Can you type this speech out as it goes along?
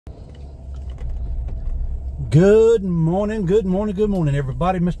Good morning, good morning, good morning,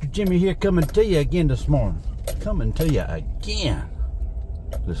 everybody. Mr. Jimmy here coming to you again this morning. Coming to you again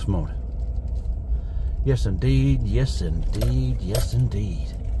this morning. Yes, indeed, yes, indeed, yes, indeed.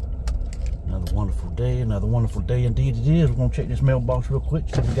 Another wonderful day indeed it is. We're going to check this mailbox real quick,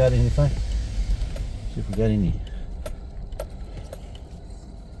 see if we got anything. See if we got any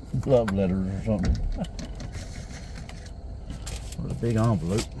glove letters or something. What a big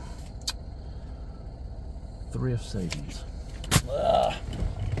envelope. Thrift savings.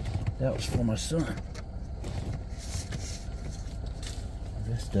 That was for my son.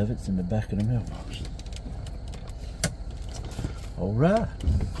 The rest of it's in the back of the mailbox. All right,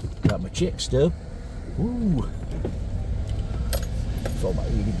 got my check stub. Ooh, for my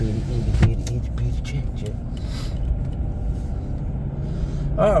itty bitty check.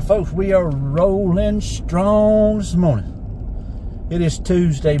 All right, folks, we are rolling strong this morning. It is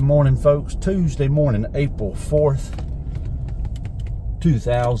Tuesday morning, folks. Tuesday morning, April 4th,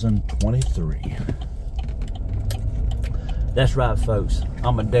 2023. That's right, folks.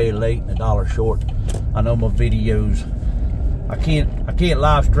 I'm a day late and a dollar short. I know my videos, I can't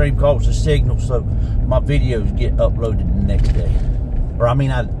live stream cause the signal, so my videos get uploaded the next day. Or I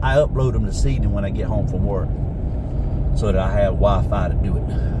mean, I upload them this evening when I get home from work, so that I have Wi-Fi to do it.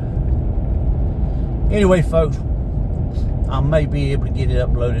 Anyway, folks, I may be able to get it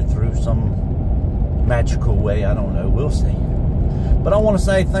uploaded through some magical way. I don't know. We'll see. But I want to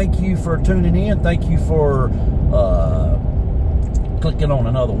say thank you for tuning in. Thank you for clicking on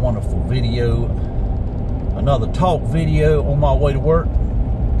another wonderful video. Another talk video on my way to work.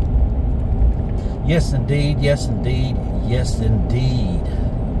 Yes, indeed. Yes, indeed. Yes, indeed.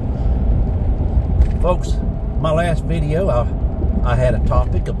 Folks, my last video, I had a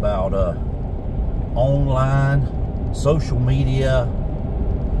topic about online social media,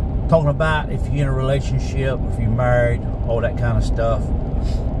 talking about if you're in a relationship, if you're married, all that kind of stuff,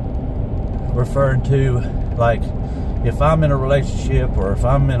 referring to, like, if I'm in a relationship or if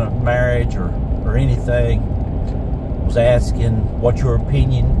I'm in a marriage or anything, was asking what your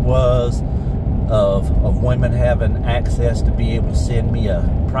opinion was of women having access to be able to send me a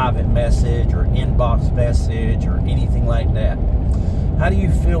private message or inbox message or anything like that. How do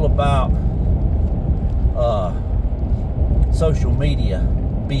you feel about social media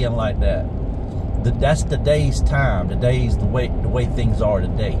being like that? That's today's time. Today's the way things are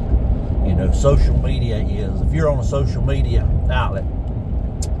today. You know, social media is, if you're on a social media outlet,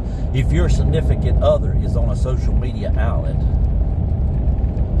 if your significant other is on a social media outlet,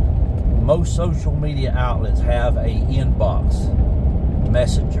 most social media outlets have a inbox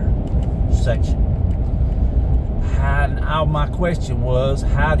messenger section. Now my question was,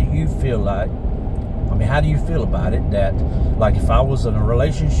 how do you feel about it that, like, if I was in a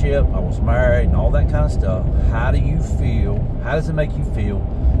relationship, I was married and all that kind of stuff, how does it make you feel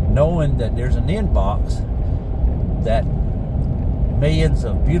knowing that there's an inbox that millions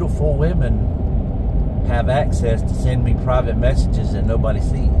of beautiful women have access to send me private messages that nobody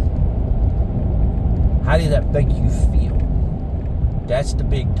sees? How does that make you feel? That's the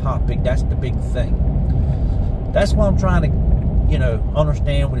big topic. That's the big thing. That's what I'm trying to,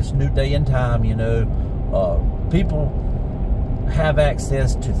 understand with this new day and time. People have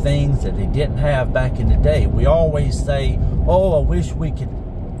access to things that they didn't have back in the day. We always say, oh, I wish we could,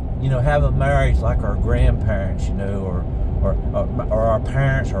 have a marriage like our grandparents, or our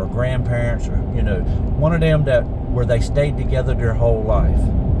parents or our grandparents, or, one of them where they stayed together their whole life.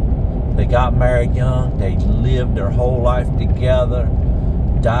 They got married young, they lived their whole life together,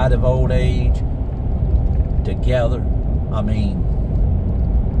 died of old age together. I mean,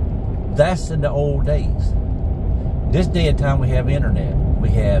 that's in the old days. This day and time we have internet, we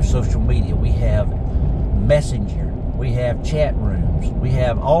have social media, we have messenger, we have chat rooms, we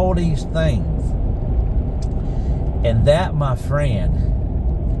have all these things. And that, my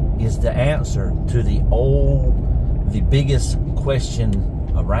friend, is the answer to the biggest question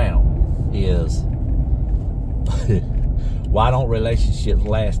around is, why don't relationships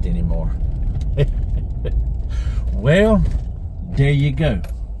last anymore? Well, there you go.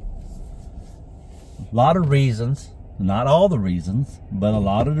 A lot of reasons, not all the reasons, but a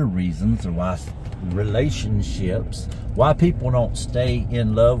lot of the reasons are why relationships, why people don't stay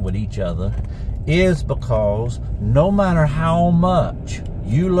in love with each other, is because no matter how much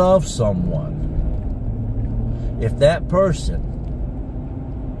you love someone, if that person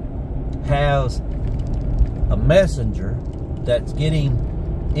has a messenger that's getting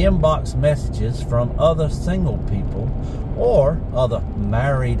inbox messages from other single people or other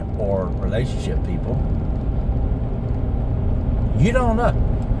married or relationship people, you don't know.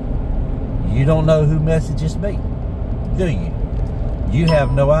 You don't know who messages me, do you? You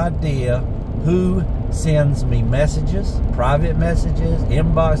have no idea who sends me messages, private messages,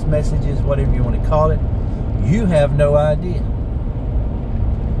 inbox messages, whatever you want to call it. You have no idea.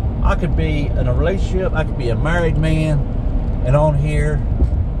 I could be in a relationship, I could be a married man, and on here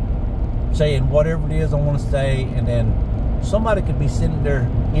saying whatever it is I want to say, and then somebody could be sitting there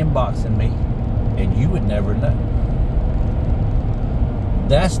inboxing me, and you would never know.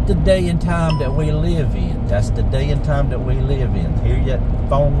 That's the day and time that we live in. That's the day and time that we live in. Hear that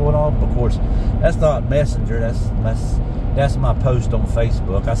phone going off? Of course, that's not Messenger. That's my post on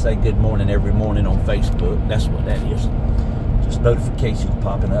Facebook. I say good morning every morning on Facebook. That's what that is. Just notifications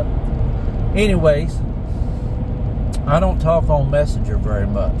popping up. Anyways, I don't talk on Messenger very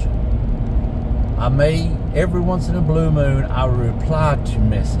much. I may, every once in a blue moon, I reply to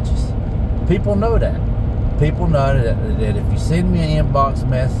messages. People know that. People know that if you send me an inbox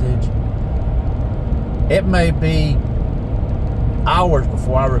message, it may be hours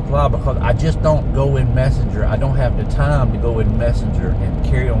before I reply, because I just don't go in Messenger. I don't have the time to go in Messenger and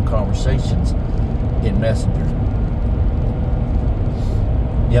carry on conversations in Messenger.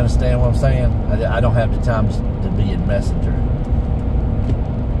 You understand what I'm saying? I don't have the time to be in Messenger.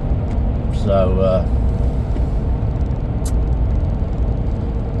 So,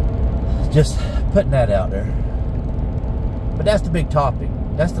 just putting that out there. But that's the big topic.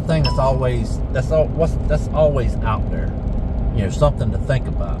 That's the thing that's always always out there. You know, something to think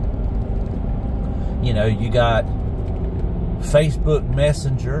about. You know, you got Facebook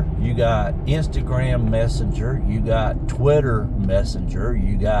Messenger, you got Instagram Messenger, you got Twitter Messenger,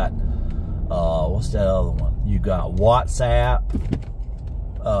 you got what's that other one? You got WhatsApp.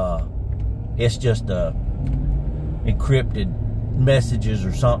 It's just encrypted messages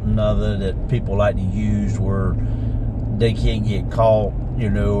or something other that people like to use where they can't get caught, you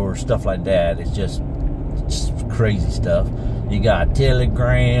know, or stuff like that. It's just crazy stuff. You got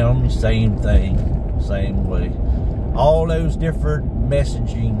Telegram, same thing, same way. All those different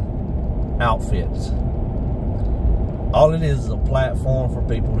messaging outfits. All it is a platform for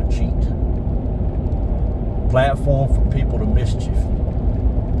people to cheat. Platform for people to mischief.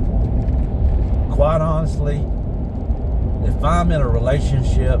 Quite honestly, if I'm in a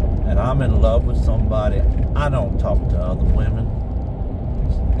relationship and I'm in love with somebody, I don't talk to other women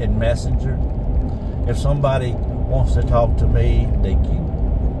in Messenger. If somebody wants to talk to me, they can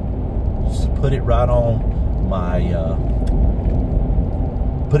just put it right on my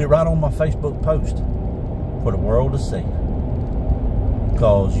Facebook post for the world to see.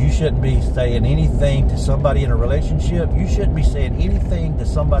 Because you shouldn't be saying anything to somebody in a relationship. You shouldn't be saying anything to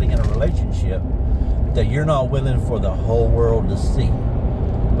somebody in a relationship that you're not willing for the whole world to see.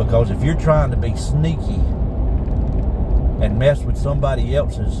 Because if you're trying to be sneaky and mess with somebody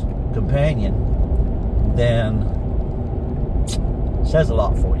else's companion, then it says a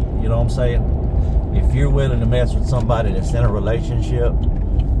lot for you. You know what I'm saying? If you're willing to mess with somebody that's in a relationship,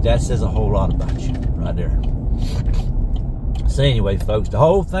 that says a whole lot about you right there. So anyway, folks, the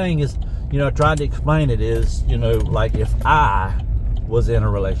whole thing is, you know, I tried to explain it is, you know, like if I was in a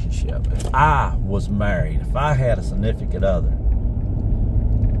relationship, if I was married, if I had a significant other,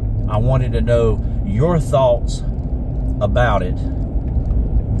 I wanted to know your thoughts about it,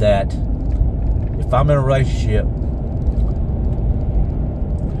 that if I'm in a relationship,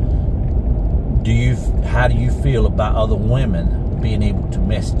 how do you feel about other women being able to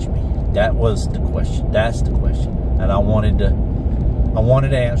message me? That was the question. That's the question. And I wanted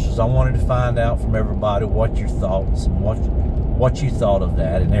answers. I wanted to find out from everybody what your thoughts and what you thought of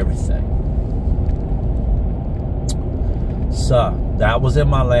that and everything. So that was in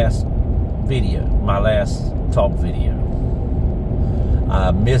my last video, my last talk video.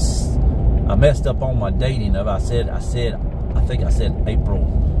 I messed up on my dating of. I think I said April.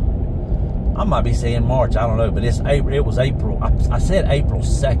 I might be saying March, I don't know, but it was April. I said April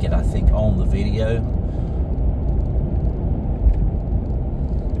 2nd, I think, on the video.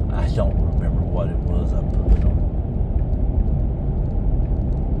 I don't remember what it was I put on.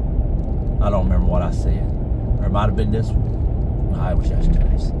 I don't remember what I said. Or it might have been this one. No, it was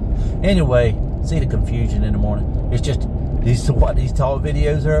yesterday's. Anyway, see the confusion in the morning. It's just, this is what these talk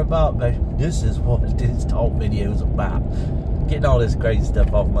videos are about, baby. This is what this talk video is about. Getting all this crazy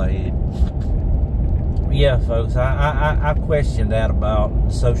stuff off my head. Yeah, folks, I question that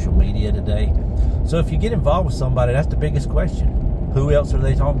about social media today. So if you get involved with somebody, that's the biggest question. Who else are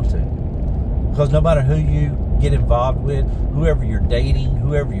they talking to? Because no matter who you get involved with, whoever you're dating,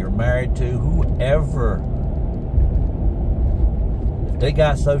 whoever you're married to, whoever, if they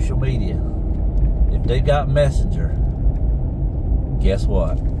got social media, if they got Messenger, guess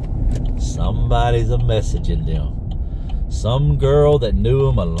what? Somebody's a messaging them. Some girl that knew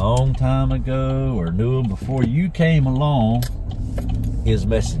them a long time ago or knew them before you came along is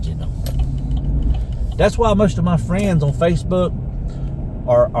messaging them. That's why most of my friends on Facebook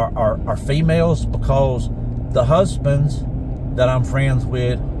are females, because the husbands that I'm friends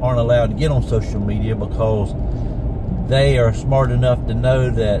with aren't allowed to get on social media because they are smart enough to know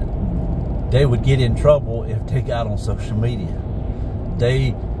that they would get in trouble if they got on social media.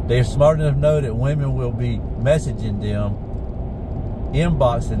 They're smart enough to know that women will be messaging them,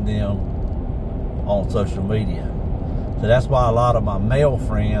 inboxing them on social media. So that's why a lot of my male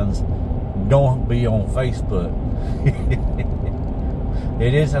friends don't be on Facebook.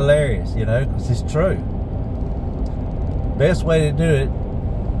 It is hilarious, you know, because it's true. Best way to do it,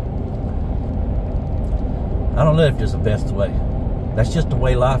 I don't know if there's a best way. That's just the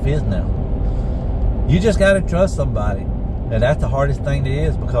way life is now. You just got to trust somebody. And that's the hardest thing there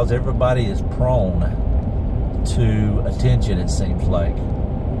is, because everybody is prone to attention, it seems like.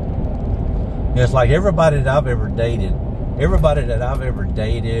 It's like everybody that I've ever dated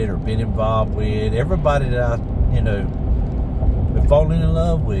or been involved with, everybody that I, you know, been falling in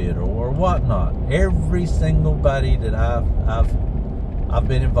love with or whatnot, every single body that I've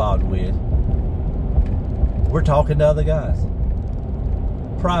been involved with, we're talking to other guys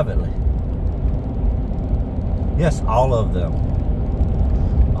privately. Yes, all of them.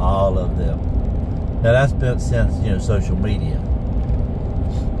 All of them. Now that's been since, you know, social media.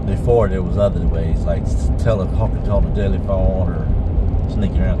 Before there was other ways, like talking on the telephone or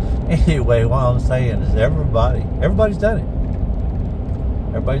sneaking around. Anyway, what I'm saying is everybody's done it.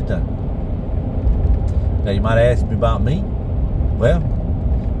 Everybody's done it. Now you might ask me about me. Well,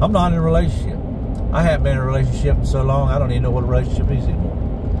 I'm not in a relationship. I haven't been in a relationship in so long, I don't even know what a relationship is anymore.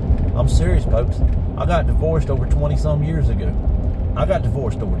 I'm serious, folks. I got divorced over 20-some years ago.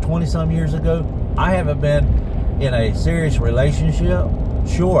 I haven't been in a serious relationship.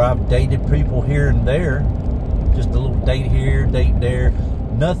 Sure, I've dated people here and there. Just a little date here, date there.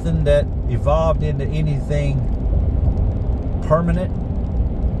 Nothing that evolved into anything permanent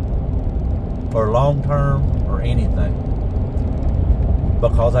or long-term or anything.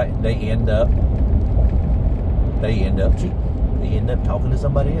 Because they end up cheating. They end up talking to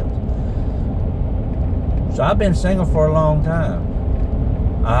somebody else. So I've been single for a long time.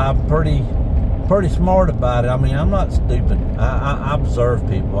 I'm pretty smart about it. I mean, I'm not stupid. I observe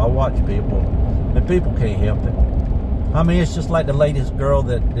people. I watch people, and people can't help it. I mean, it's just like the latest girl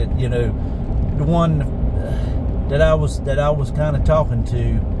that you know, the one that I was kind of talking to,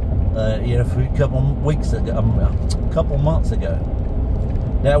 you know, a couple months ago.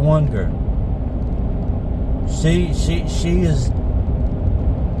 That one girl. She is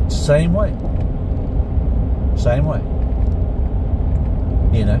same way. Same way.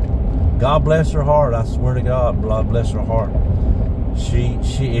 You know, God bless her heart. I swear to God, God bless her heart.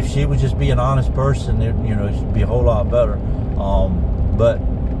 If she would just be an honest person, you know, it'd be a whole lot better. But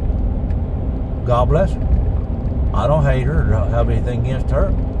God bless her. I don't hate her or have anything against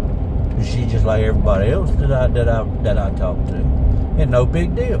her. She's just like everybody else that I talk to. And no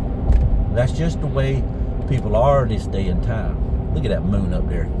big deal. That's just the way people are this day and time. Look at that moon up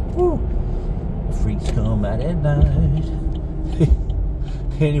there. Woo. The freaks come out at night.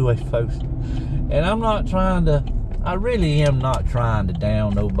 Anyway, folks, and I really am not trying to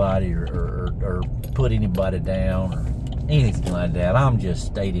down nobody or put anybody down or anything like that. I'm just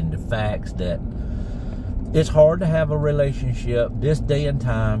stating the facts that it's hard to have a relationship this day and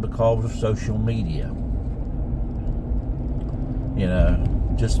time because of social media. You know,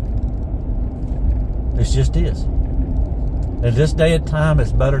 it just is. At this day and time,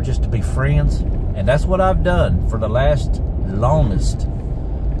 it's better just to be friends. And that's what I've done for the longest.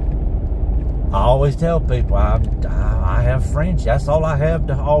 I always tell people I have friendship. That's all I have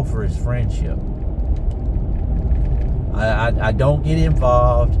to offer is friendship. I don't get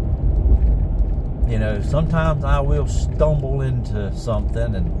involved. You know, sometimes I will stumble into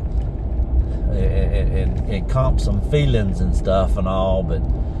something and comp some feelings and stuff and all, but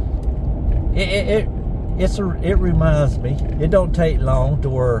it reminds me. It don't take long to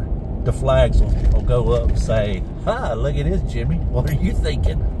where the flags will go up and say, "Hi, look at this, Jimmy. What are you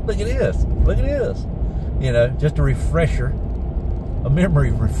thinking? Look at this. Look at this." You know, just a refresher, a memory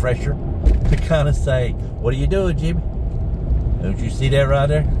refresher to kind of say, "What are you doing, Jimmy? Don't you see that right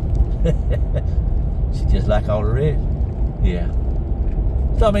there?" She's just like all the rest. Yeah.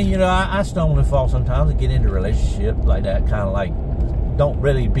 So, I mean, you know, I stumble and fall sometimes and get into a relationship like that, kind of like, don't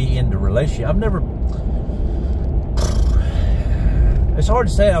really be into relationship. It's hard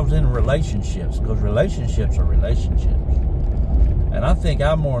to say I was in relationships because relationships are relationships. And I think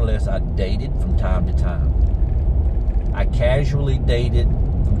I dated from time to time. I casually dated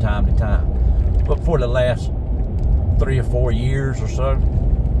from time to time. But for the last 3 or 4 years or so,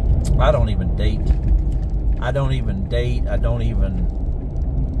 I don't even date. I don't even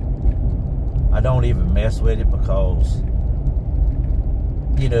mess with it, because,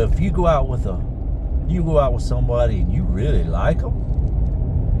 you know, if you go out with somebody and you really like them,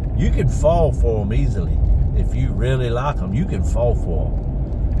 you can fall for them easily. If you really like them, you can fall for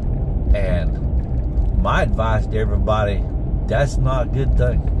them. And my advice to everybody, that's not a good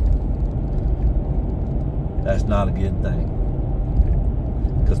thing. That's not a good thing.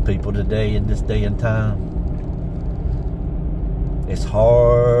 Because people today, in this day and time, it's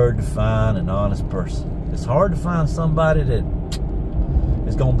hard to find an honest person. It's hard to find somebody that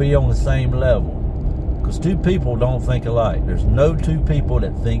is going to be on the same level. Because two people don't think alike. There's no two people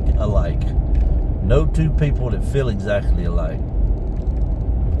that think alike. No two people that feel exactly alike.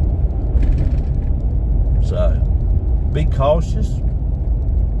 So, be cautious.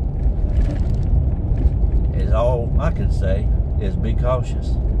 Is all I can say, is be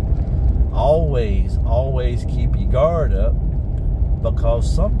cautious. Always keep your guard up, because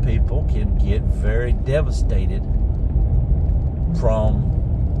some people can get very devastated from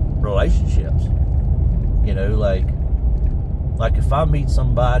relationships. You know, like if I meet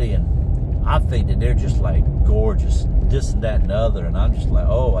somebody and I think that they're just like gorgeous, this and that and the other, and I'm just like,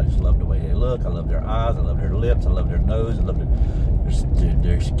 oh, I just love the way they look. I love their eyes. I love their lips. I love their nose. I love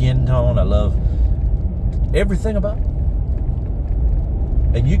their skin tone. I love everything about them.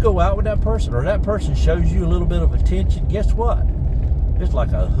 And you go out with that person, or that person shows you a little bit of attention, guess what? It's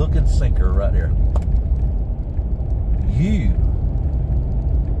like a hook and sinker right there.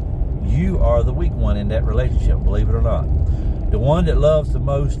 You are the weak one in that relationship, believe it or not. The one that loves the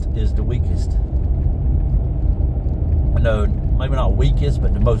most is the weakest. No, maybe not weakest,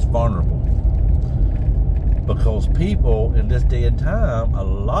 but the most vulnerable. Because people in this day and time, a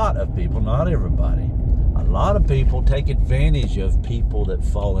lot of people, not everybody, a lot of people take advantage of people that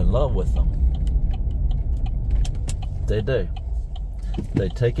fall in love with them. They do. They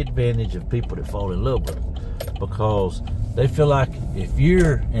take advantage of people that fall in love with them, because they feel like if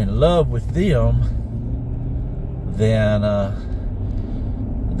you're in love with them, then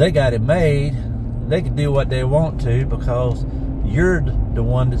they got it made. They can do what they want to, because you're the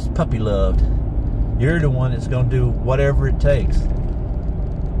one that's puppy loved. You're the one that's going to do whatever it takes.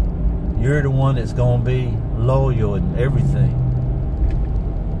 You're the one that's going to be loyal and everything.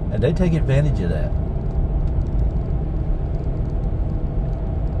 And they take advantage of that.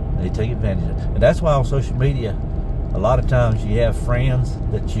 They take advantage of it. And that's why on social media, a lot of times you have friends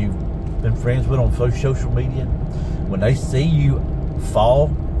that you've been friends with on social media. When they see you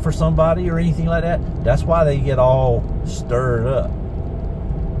fall for somebody or anything like that, that's why they get all stirred up.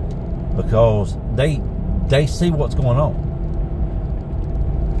 Because they see what's going on.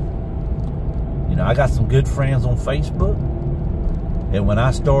 You know, I got some good friends on Facebook, and when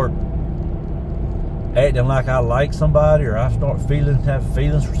I start acting like I like somebody, or I start have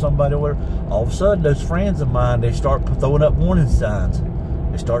feelings for somebody or whatever, all of a sudden those friends of mine, they start throwing up warning signs.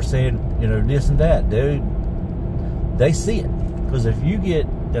 They start saying, you know, this and that. Dude, they see it. Because if you get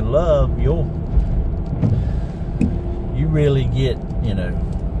in love, you really get, you know,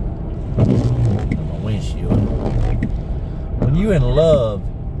 my windshield. When you're in love,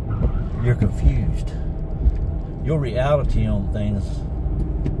 you're confused. Your reality on things,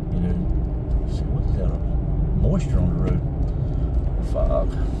 you know, what's that? Moisture on the road. Fog.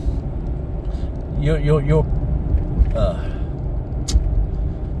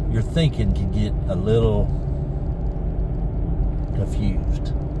 Your thinking can get a little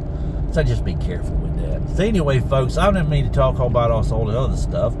confused. So just be careful with that. So anyway, folks, I didn't mean to talk about all the other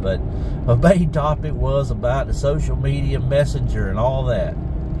stuff, but my main topic was about the social media messenger and all that.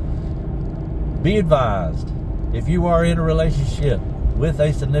 Be advised, if you are in a relationship with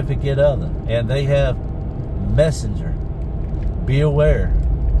a significant other and they have messenger, be aware.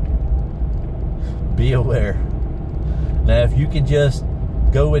 Be aware. Now, if you can just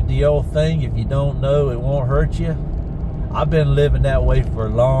go with the old thing, if you don't know, it won't hurt you. I've been living that way for a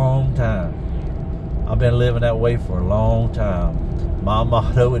long time. I've been living that way for a long time. My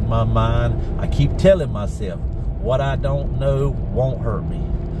motto in my mind, I keep telling myself, what I don't know won't hurt me.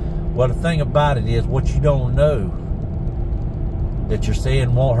 Well, the thing about it is, what you don't know that you're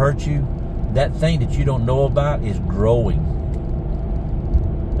saying won't hurt you, that thing that you don't know about is growing.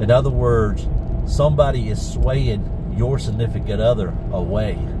 In other words, somebody is swaying your significant other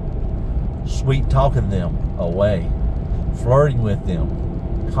away, sweet talking them away, flirting with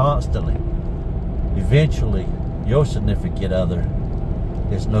them constantly. Eventually, your significant other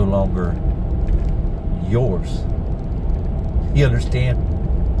is no longer yours. You understand?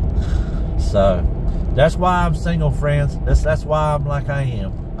 So that's why I'm single, friends. That's why I'm like I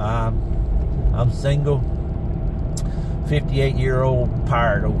am. I'm single, 58-year-old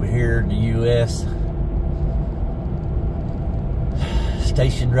pirate over here in the U.S.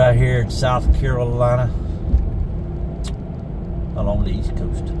 Stationed right here in South Carolina along the East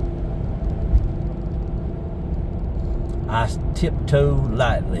Coast. I tiptoe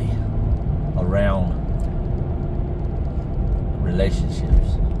lightly around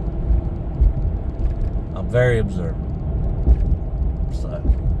relationships. I'm very observant. So,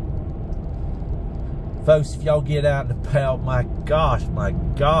 folks, if y'all get out and about, my gosh,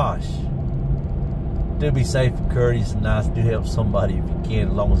 do be safe and courteous and nice. Do help somebody if you can,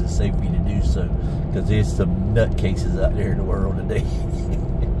 as long as it's safe for you to do so, because there's some nutcases out there in the world today.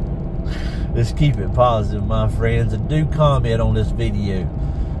 Let's keep it positive, my friends, and do comment on this video.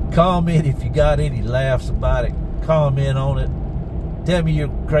 Comment if you got any laughs about it. Comment on it. Tell me your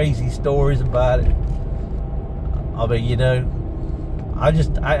crazy stories about it. I mean, you know, I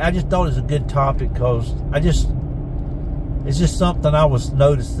just thought it was a good topic, because it's just something I was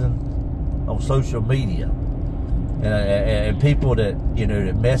noticing on social media, and people that, you know,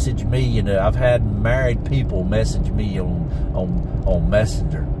 that message me. You know, I've had married people message me on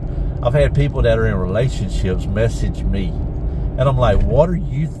Messenger. I've had people that are in relationships message me, and I'm like, what are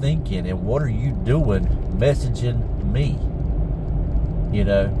you thinking and what are you doing messaging me? You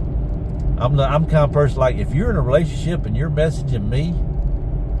know, I'm kind of person, like, if you're in a relationship and you're messaging me,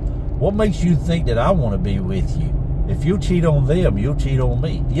 what makes you think that I want to be with you? If you cheat on them, you'll cheat on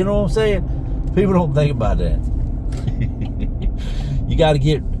me. You know what I'm saying? People don't think about that. You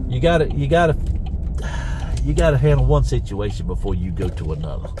gotta handle one situation before you go to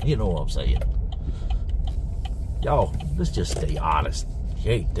another. You know what I'm saying? Y'all, let's just stay honest.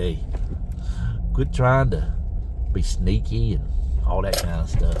 Hey, quit trying to be sneaky and all that kind of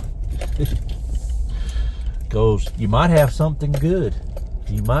stuff. Because you might have something good.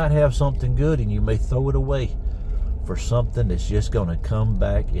 You might have something good, and you may throw it away for something that's just going to come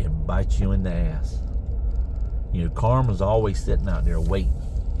back and bite you in the ass. You know, karma's always sitting out there waiting.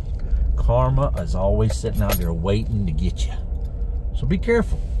 Karma is always sitting out there waiting to get you. So be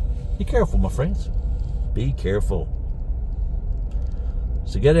careful. Be careful, my friends. Be careful.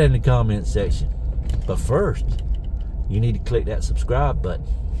 So get in the comment section. But first, you need to click that subscribe button.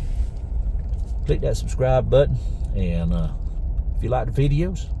 Click that subscribe button. And if you like the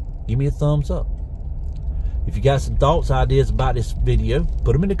videos, give me a thumbs up. If you got some thoughts, ideas about this video,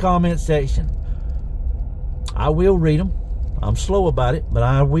 put them in the comment section. I will read them. I'm slow about it, but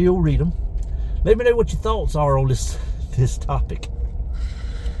I will read them. Let me know what your thoughts are on this topic.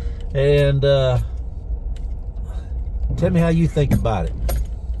 And tell me how you think about it.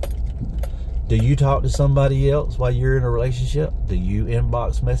 Do you talk to somebody else while you're in a relationship? Do you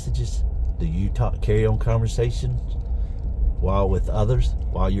inbox messages? Do you carry on conversations while with others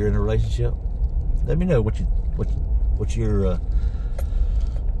while you're in a relationship? Let me know what your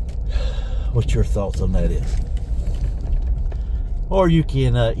thoughts on that is. Or you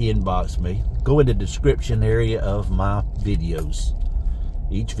can inbox me. Go in the description area of my videos.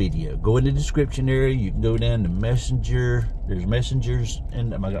 Each video. Go in the description area. You can go down to Messenger. There's messengers,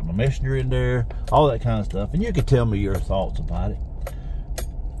 and I got my Messenger in there. All that kind of stuff. And you can tell me your thoughts about it.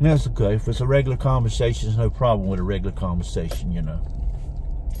 And that's okay. If it's a regular conversation, there's no problem with a regular conversation, you know.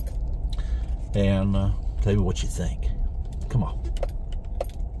 And tell me what you think. Come on.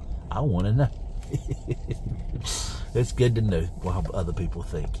 I want to know. It's good to know what other people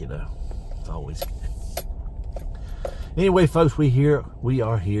think, you know. It's always good. Anyway, folks, we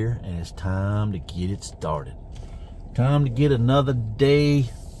are here, and it's time to get it started. Time to get another day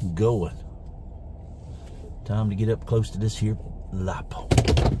going. Time to get up close to this here light pole.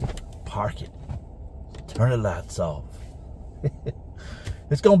 Park it. Turn the lights off.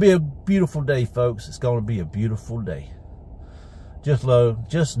 It's going to be a beautiful day, folks. It's going to be a beautiful day. Just know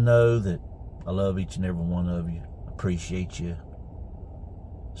that I love each and every one of you. Appreciate you.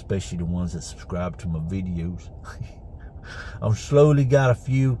 Especially the ones that subscribe to my videos. I've slowly got a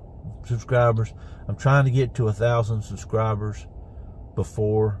few subscribers. I'm trying to get to 1,000 subscribers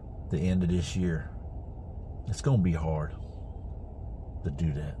before the end of this year. It's going to be hard to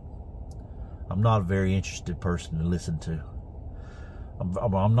do that. I'm not a very interested person to listen to.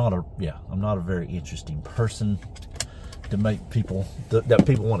 I'm not a very interesting person to make people that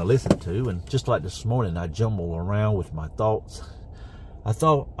people want to listen to. And just like this morning, I jumble around with my thoughts.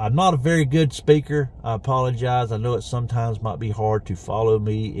 I'm not a very good speaker. I apologize. I know it sometimes might be hard to follow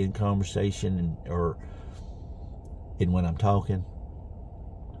me in conversation or when I'm talking.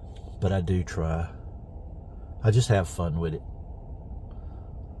 but I do try. I just have fun with it.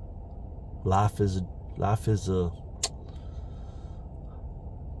 Life is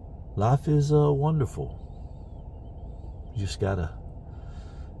wonderful. You just gotta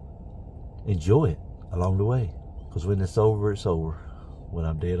enjoy it along the way, because when it's over, it's over. When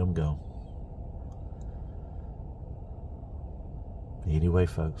I'm dead, I'm gone. Anyway,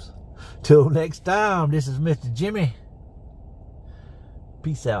 folks, till next time, this is Mr. Jimmy.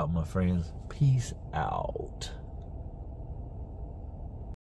 Peace out, my friends. Peace out.